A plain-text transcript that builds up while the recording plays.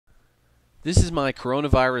This is my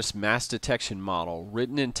coronavirus mass detection model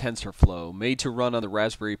written in Tensorflow, made to run on the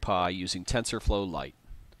Raspberry Pi using Tensorflow Lite.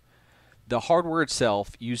 The hardware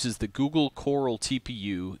itself uses the Google Coral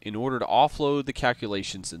TPU in order to offload the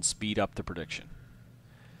calculations and speed up the prediction.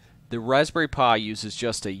 The Raspberry Pi uses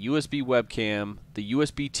just a USB webcam, the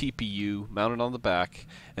USB TPU mounted on the back,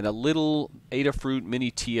 and a little Adafruit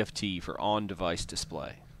mini-PiTFT for on-device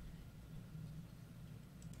display.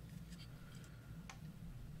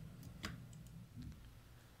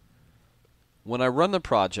 When I run the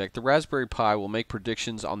project, the Raspberry Pi will make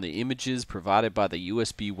predictions on the images provided by the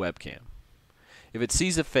USB webcam. If it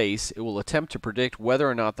sees a face, it will attempt to predict whether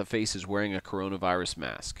or not the face is wearing a coronavirus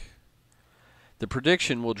mask. The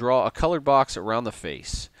prediction will draw a colored box around the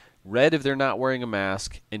face, red if they're not wearing a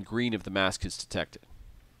mask, and green if the mask is detected.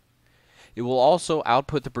 It will also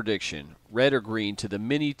output the prediction, red or green, to the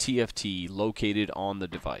mini-PiTFT located on the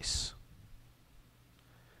device.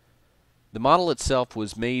 The model itself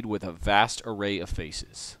was made with a vast array of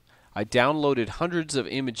faces. I downloaded hundreds of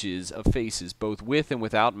images of faces both with and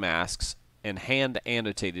without masks and hand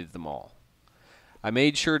annotated them all. I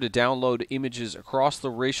made sure to download images across the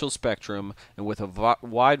racial spectrum and with a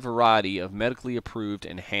wide variety of medically approved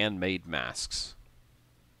and handmade masks.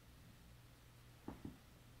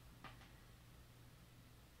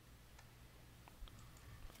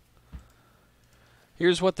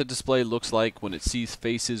 Here's what the display looks like when it sees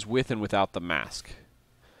faces with and without the mask.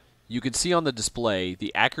 You can see on the display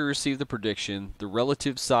the accuracy of the prediction, the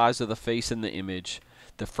relative size of the face in the image,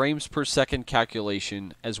 the frames per second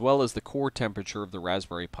calculation, as well as the core temperature of the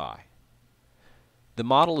Raspberry Pi. The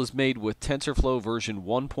model is made with TensorFlow version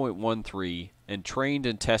 1.13 and trained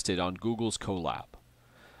and tested on Google's Colab.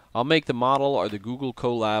 I'll make the model or the Google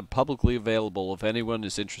Colab publicly available if anyone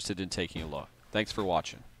is interested in taking a look. Thanks for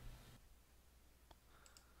watching.